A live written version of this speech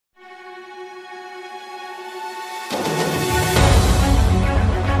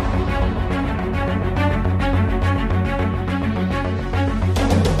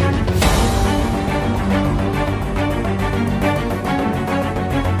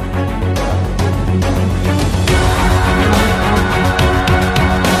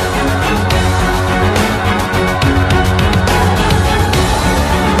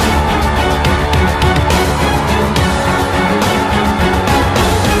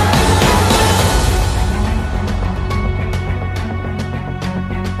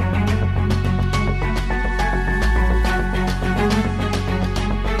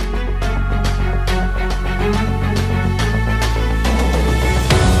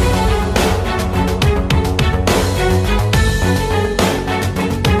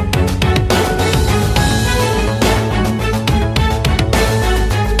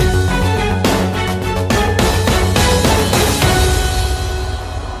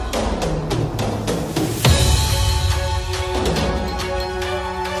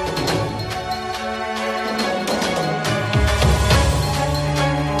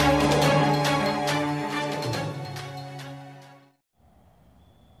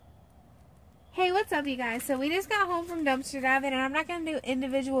What's up, you guys? So we just got home from dumpster diving, and I'm not going to do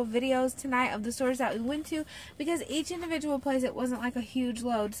individual videos tonight of the stores that we went to because each individual place, it wasn't like a huge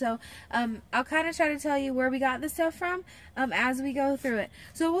load. So I'll kind of try to tell you where we got the stuff from as we go through it.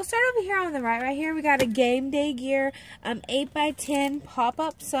 So we'll start over here on the right here. We got a game day gear 8x10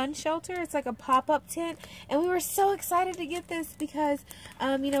 pop-up sun shelter. It's like a pop-up tent, and we were so excited to get this because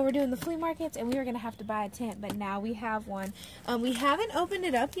you know, we're doing the flea markets and we were going to have to buy a tent, but now we have one. We haven't opened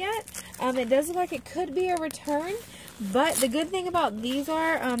it up yet. It does look like it could be a return, but the good thing about these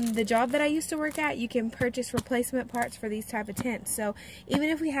are the job that I used to work at, you can purchase replacement parts for these type of tents. So even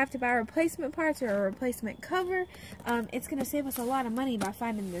if we have to buy replacement parts or a replacement cover, it's going to save us a lot of money by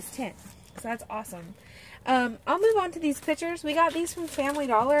finding this tent. So that's awesome. I'll move on to these pictures. We got these from Family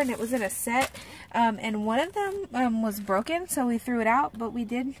Dollar, and it was in a set, and one of them was broken, so we threw it out, but we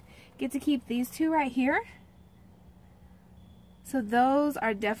did get to keep these two right here. So those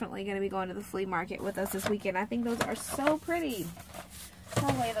are definitely going to be going to the flea market with us this weekend. I think those are so pretty.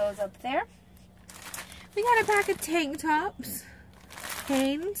 I'll lay those up there. We got a pack of tank tops,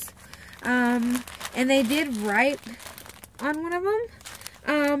 Hanes, and they did write on one of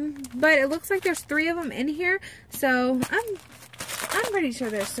them, but it looks like there's 3 of them in here, so I'm pretty sure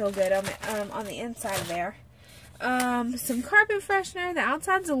they're still good on the inside there. Some carpet freshener. The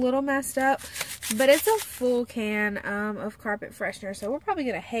outside's a little messed up, but it's a full can of carpet freshener, so we're probably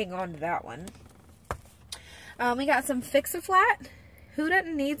going to hang on to that one. We got some Fix-A-Flat. Who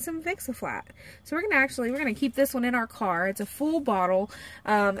doesn't need some Fix-A-Flat? So we're going to keep this one in our car. It's a full bottle,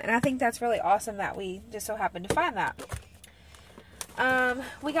 and I think that's really awesome that we just so happened to find that.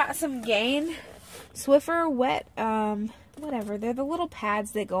 We got some Gain Swiffer wet, whatever. They're the little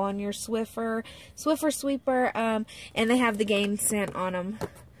pads that go on your Swiffer sweeper, and they have the Gain scent on them.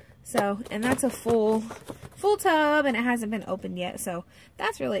 So, and that's a full tub, and it hasn't been opened yet, so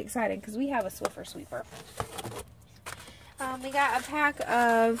that's really exciting because we have a Swiffer sweeper. We got a pack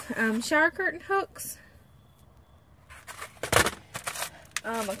of shower curtain hooks.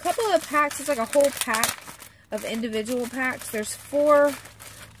 A couple of packs. It's like a whole pack of individual packs. There's 4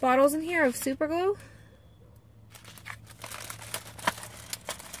 bottles in here of super glue.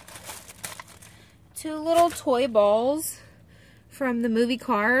 Two little toy balls from the movie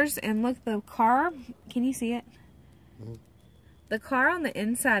Cars, and look, the car, can you see it? Mm-hmm. The car on the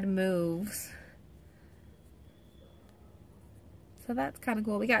inside moves. So that's kind of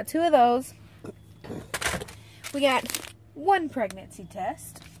cool. We got 2 of those. We got 1 pregnancy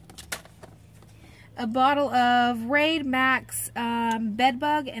test. A bottle of Raid Max bed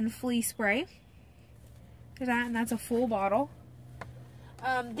bug and flea spray. There's that, and that's a full bottle.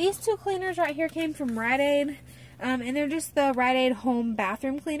 These 2 cleaners right here came from Rite Aid, and they're just the Rite Aid home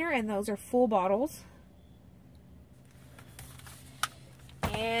bathroom cleaner, and those are full bottles.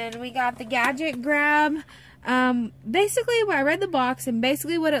 And we got the Gadget Grab. Basically, I read the box, and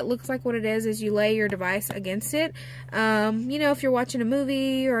basically what it looks like, what it is you lay your device against it. You know, if you're watching a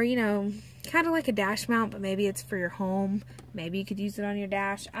movie, or, you know, kind of like a dash mount, but maybe it's for your home. Maybe you could use it on your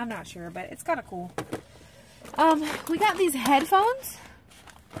dash. I'm not sure, but it's kind of cool. We got these headphones,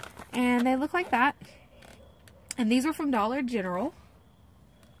 and they look like that. And these are from Dollar General.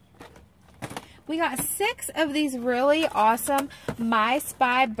 We got 6 of these really awesome My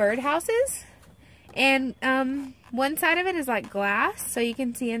Spy birdhouses. And one side of it is like glass, so you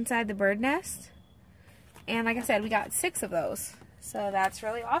can see inside the bird nest. And like I said, we got 6 of those. So that's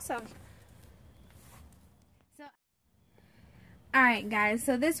really awesome. Alright guys,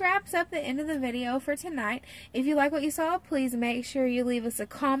 so this wraps up the end of the video for tonight. If you like what you saw, please make sure you leave us a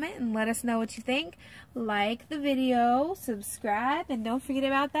comment and let us know what you think. Like the video, subscribe, and don't forget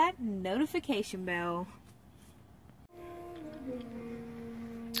about that notification bell.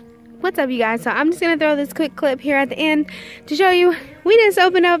 What's up, you guys? So I'm just going to throw this quick clip here at the end to show you we just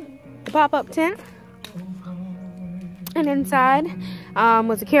opened up the pop-up tent. And inside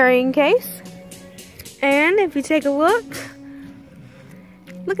was a carrying case. And if you take a look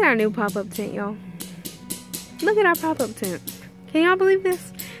at our new pop-up tent, y'all. Look at our pop-up tent. Can y'all believe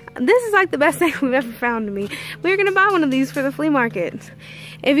this? This is like the best thing we've ever found to me. We were going to buy one of these for the flea market.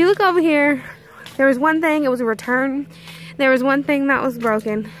 If you look over here, there was one thing, it was a return. There was one thing that was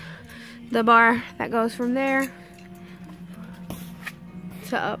broken. The bar that goes from there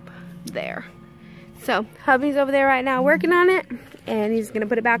to up there. So, hubby's over there right now working on it, and he's going to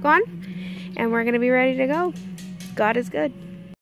put it back on, and we're going to be ready to go. God is good.